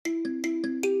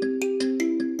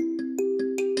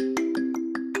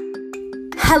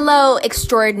Hello,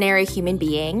 extraordinary human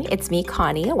being. It's me,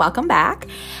 Connie. Welcome back.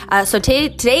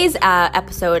 Today's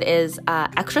episode is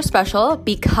extra special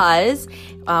because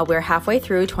we're halfway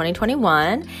through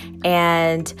 2021,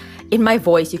 and in my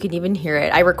voice, you can even hear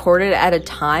it. I recorded it at a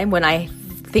time when I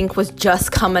think was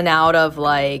just coming out of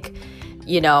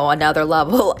another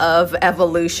level of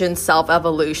evolution,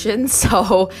 self-evolution.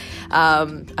 So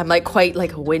I'm quite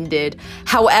winded.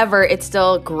 However, it's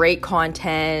still great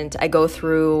content. I go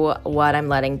through what I'm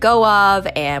letting go of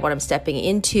and what I'm stepping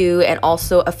into, and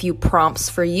also a few prompts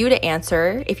for you to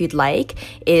answer if you'd like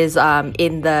is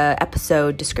in the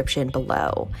episode description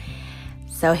below.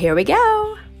 So here we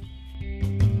go.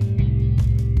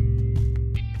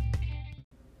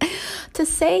 To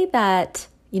say that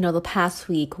the past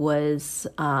week was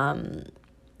a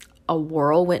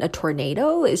whirlwind, a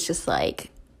tornado is just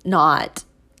not.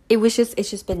 It's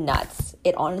just been nuts.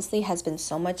 It honestly has been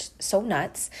so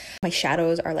nuts. My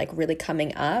shadows are really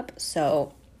coming up.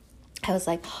 So I was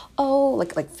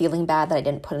feeling bad that I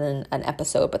didn't put in an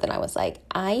episode, but then I was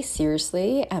I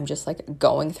seriously am just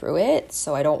going through it.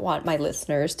 So I don't want my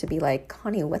listeners to be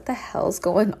Connie, what the hell's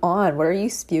going on? What are you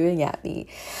spewing at me?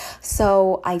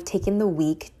 So I've taken the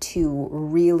week to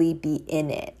really be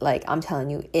in it. I'm telling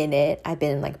you, in it. I've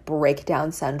been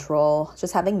breakdown central,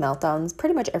 just having meltdowns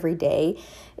pretty much every day.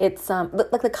 It's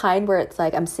the kind where it's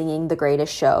I'm singing The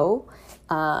Greatest Show,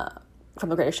 from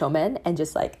The Greatest Showman, and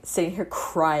just sitting here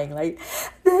crying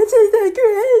this is the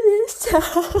greatest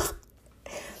show.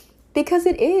 Because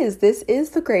this is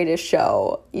the greatest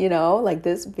show,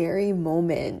 this very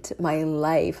moment, my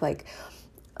life,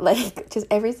 just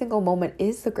every single moment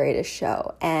is the greatest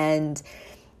show. And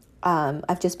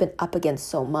I've just been up against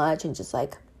so much and just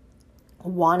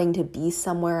wanting to be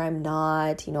somewhere I'm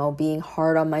not, being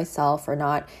hard on myself for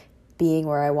not being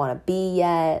where I want to be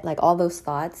yet. All those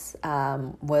thoughts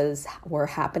were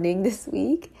happening this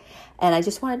week. And I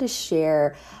just wanted to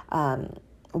share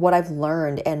what I've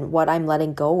learned and what I'm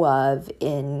letting go of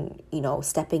in,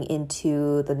 stepping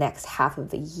into the next half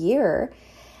of the year.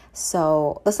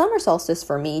 So the summer solstice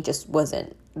for me just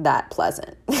wasn't that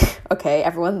pleasant. Okay,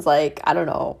 everyone's I don't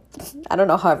know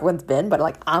how everyone's been,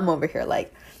 but I'm over here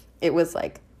it was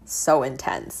so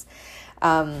intense.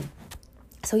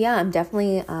 So yeah, I'm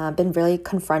definitely been really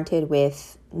confronted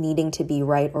with needing to be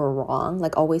right or wrong.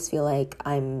 Always feel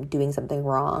I'm doing something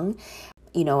wrong,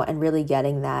 and really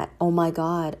getting that, oh my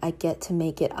God, I get to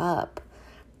make it up.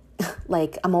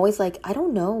 I'm always I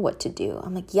don't know what to do.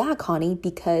 I'm yeah, Connie,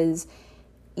 because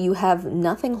you have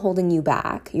nothing holding you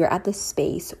back. You're at this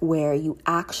space where you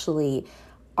actually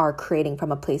are creating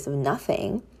from a place of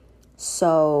nothing.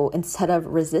 So instead of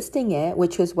resisting it,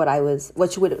 which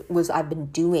I've been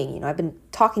doing, I've been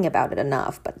talking about it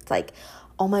enough, but it's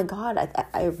oh my God,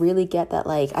 I really get that.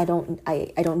 I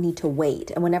don't need to wait.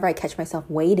 And whenever I catch myself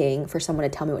waiting for someone to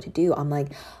tell me what to do, I'm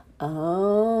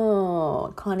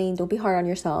oh, Connie, don't be hard on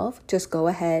yourself. Just go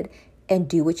ahead and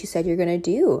do what you said you're going to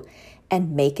do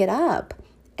and make it up.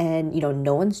 And,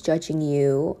 no one's judging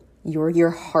you. You're your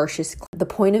harshest. The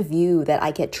point of view that I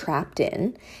get trapped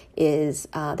in is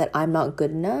that I'm not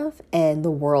good enough and the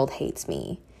world hates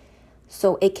me.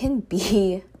 So it can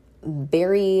be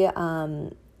very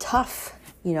tough,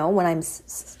 when I'm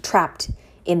trapped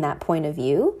in that point of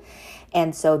view.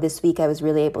 And so this week I was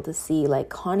really able to see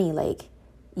Connie,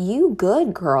 you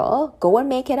good girl, go and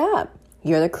make it up.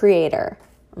 You're the creator.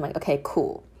 I'm okay,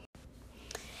 cool.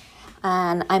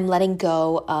 And I'm letting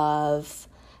go of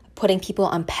putting people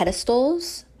on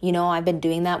pedestals. I've been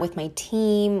doing that with my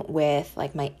team, with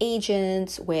my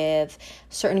agents, with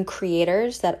certain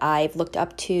creators that I've looked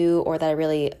up to or that I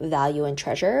really value and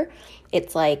treasure.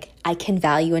 It's I can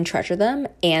value and treasure them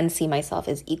and see myself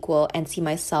as equal and see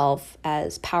myself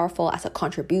as powerful, as a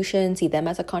contribution, see them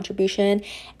as a contribution.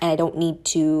 And I don't need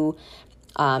to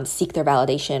seek their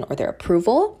validation or their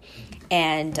approval,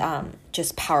 and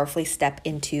just powerfully step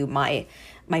into my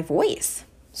voice.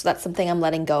 So that's something I'm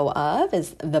letting go of,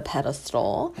 is the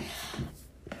pedestal.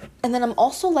 And then I'm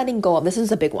also letting go of, this is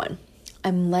a big one.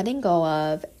 I'm letting go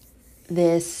of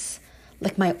this,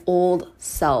 my old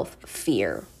self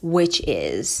fear, which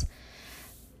is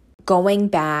going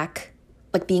back,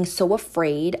 being so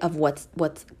afraid of what's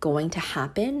going to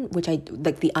happen, which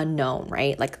the unknown,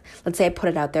 right? Let's say I put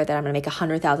it out there that I'm going to make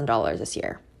 $100,000 this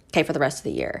year, okay, for the rest of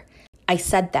the year. I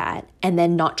said that and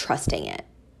then not trusting it.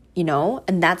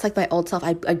 And that's my old self.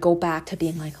 I'd go back to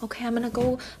being okay, I'm going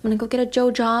to go get a Joe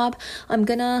job. I'm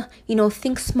going to,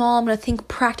 think small. I'm going to think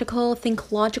practical,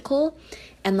 think logical.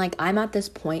 And I'm at this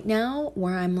point now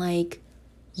where I'm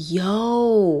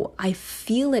yo, I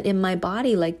feel it in my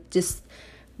body. Just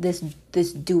this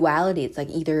duality. It's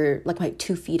either my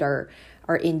 2 feet are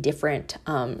are in different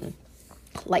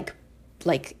like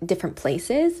different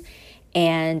places,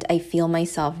 and I feel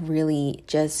myself really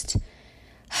just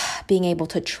being able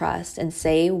to trust and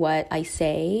say what I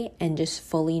say and just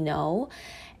fully know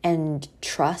and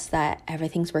trust that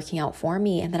everything's working out for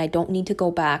me, and that I don't need to go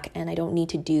back and I don't need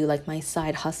to do like my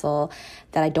side hustle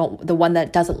the one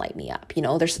that doesn't light me up.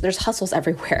 There's hustles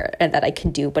everywhere and that I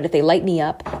can do, but if they light me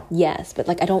up, yes, but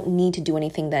like I don't need to do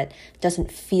anything that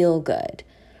doesn't feel good.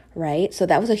 Right? So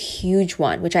that was a huge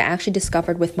one, which I actually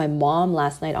discovered with my mom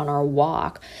last night on our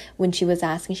walk when she was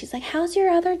asking, she's like, how's your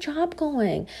other job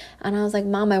going? And I was like,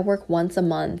 Mom, I work once a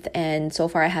month. And so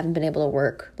far I haven't been able to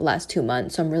work the last 2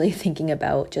 months. So I'm really thinking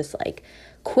about just like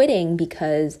quitting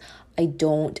because I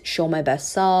don't show my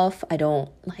best self. I don't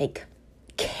like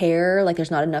care. Like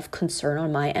there's not enough concern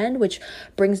on my end, which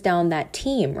brings down that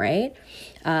team. Right.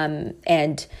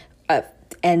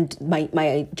 And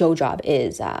my job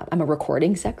is I'm a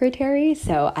recording secretary,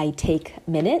 so I take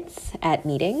minutes at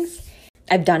meetings.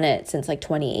 I've done it since like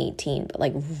 2018, but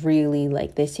like really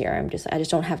like this year I just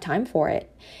don't have time for it.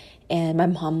 And my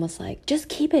mom was like, just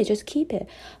keep it.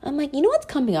 I'm like, you know what's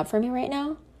coming up for me right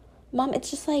now, Mom?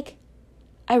 It's just like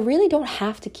I really don't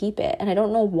have to keep it, and I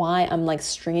don't know why I'm like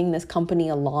stringing this company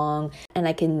along. And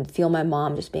I can feel my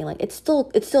mom just being like, it's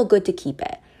still good to keep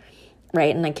it.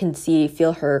 Right. And I can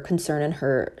feel her concern and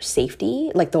her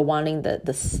safety, like the wanting the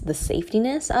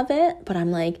safetiness of it. But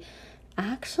I'm like,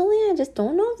 actually, I just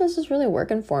don't know if this is really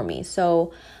working for me.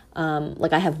 So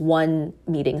like I have one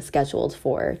meeting scheduled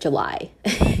for July.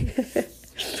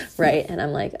 Right. And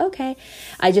I'm like, okay.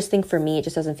 I just think for me, it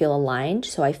just doesn't feel aligned.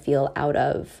 So I feel out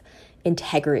of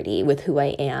integrity with who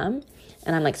I am.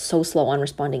 And I'm like so slow on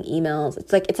responding emails.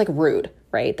 It's like rude,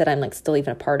 right? That I'm like still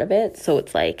even a part of it. So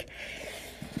it's like,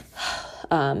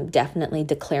 definitely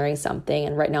declaring something.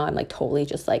 And right now I'm like totally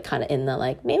just like kind of in the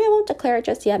like, maybe I won't declare it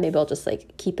just yet. Maybe I'll just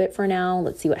like keep it for now.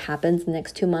 Let's see what happens in the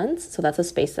next 2 months. So that's a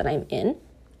space that I'm in.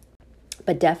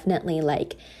 But definitely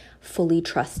like fully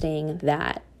trusting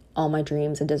that all my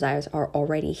dreams and desires are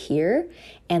already here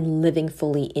and living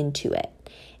fully into it.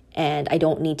 And I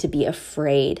don't need to be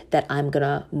afraid that I'm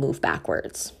gonna move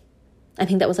backwards. I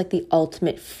think that was like the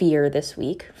ultimate fear this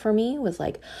week for me, was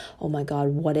like, oh my God,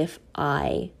 what if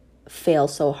I fail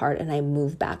so hard and I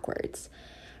move backwards,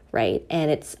 right? And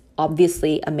it's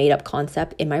obviously a made up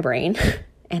concept in my brain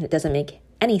and it doesn't make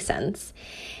any sense.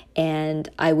 And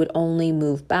I would only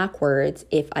move backwards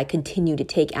if I continue to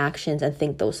take actions and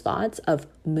think those thoughts of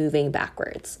moving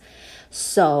backwards.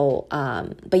 So,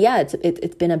 but yeah,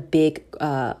 it's been a big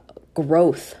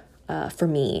growth for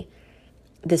me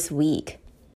this week.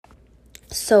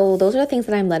 So those are the things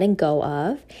that I'm letting go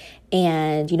of.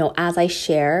 And, as I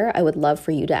share, I would love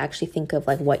for you to actually think of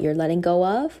like what you're letting go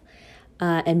of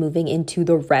and moving into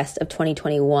the rest of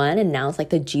 2021. And now it's like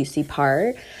the juicy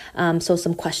part. So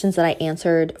some questions that I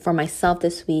answered for myself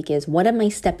this week is, what am I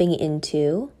stepping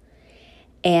into?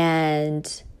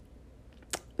 And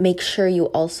make sure you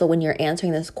also, when you're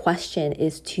answering this question,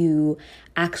 is to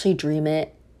actually dream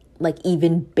it like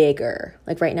even bigger.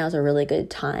 Like right now is a really good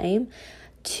time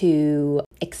to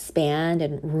expand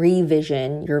and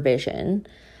revision your vision.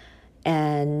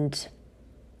 And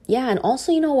yeah, and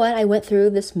also, you know what I went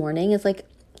through this morning is like,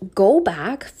 go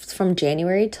back from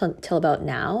January till about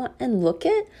now and look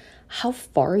at how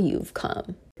far you've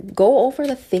come. Go over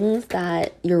the things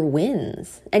that your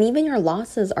wins, and even your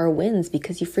losses are wins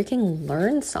because you freaking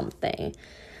learned something.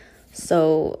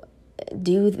 So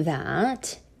do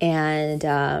that. And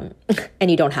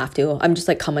you don't have to. I'm just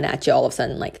like coming at you all of a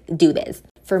sudden, like, do this.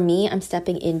 For me, I'm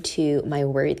stepping into my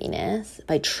worthiness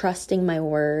by trusting my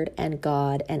word and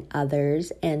God and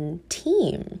others and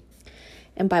team.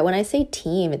 And by when I say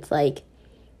team, it's like,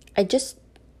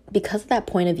 because of that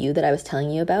point of view that I was telling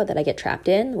you about that I get trapped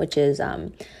in, which is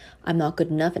I'm not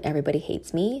good enough and everybody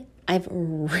hates me. And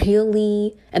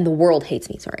the world hates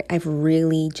me, sorry. I've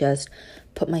really just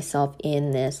put myself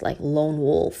in this like lone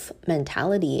wolf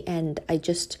mentality. And I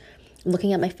just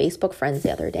looking at my Facebook friends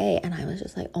the other day, and I was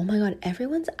just like, oh my God,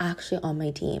 everyone's actually on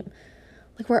my team.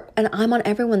 And I'm on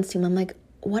everyone's team. I'm like,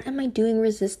 what am I doing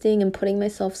resisting and putting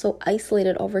myself so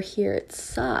isolated over here? It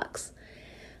sucks.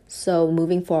 So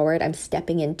moving forward, I'm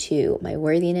stepping into my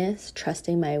worthiness,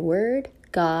 trusting my word,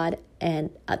 God,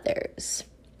 and others.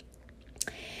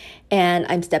 And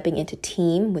I'm stepping into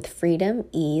team with freedom,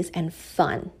 ease, and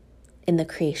fun in the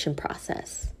creation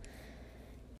process.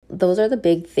 Those are the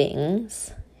big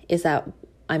things, is that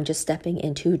I'm just stepping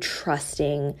into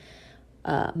trusting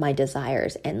my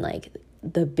desires, and like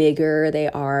the bigger they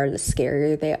are, the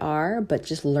scarier they are, but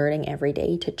just learning every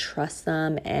day to trust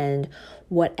them, and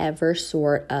whatever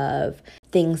sort of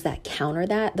things that counter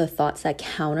that, the thoughts that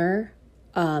counter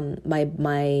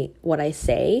my what I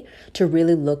say, to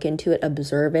really look into it,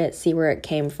 observe it, see where it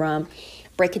came from,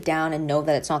 break it down and know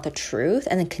that it's not the truth,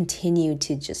 and then continue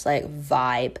to just like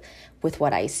vibe with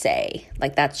what I say.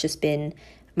 Like that's just been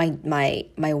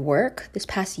my work this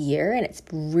past year, and it's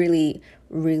really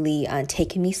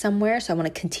taken me somewhere. So I want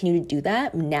to continue to do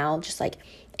that now, just like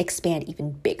expand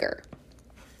even bigger.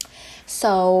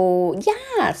 So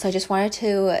yeah, so I just wanted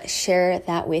to share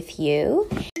that with you.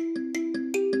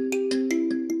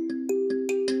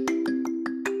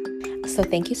 So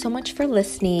thank you so much for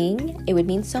listening. It would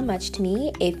mean so much to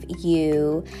me if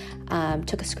you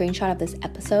took a screenshot of this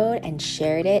episode and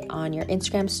shared it on your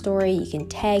Instagram story. You can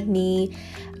tag me,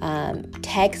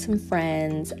 tag some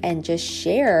friends, and just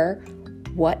share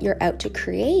what you're out to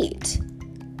create.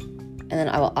 And then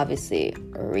I will obviously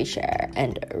reshare.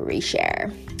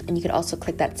 And you can also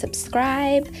click that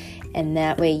subscribe, and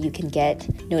that way you can get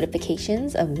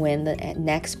notifications of when the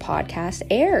next podcast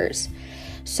airs.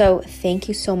 So thank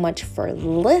you so much for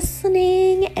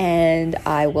listening, and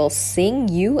I will sing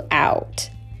you out.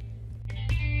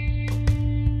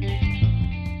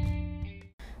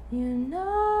 You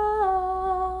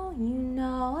know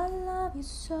I love you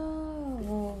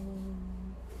so.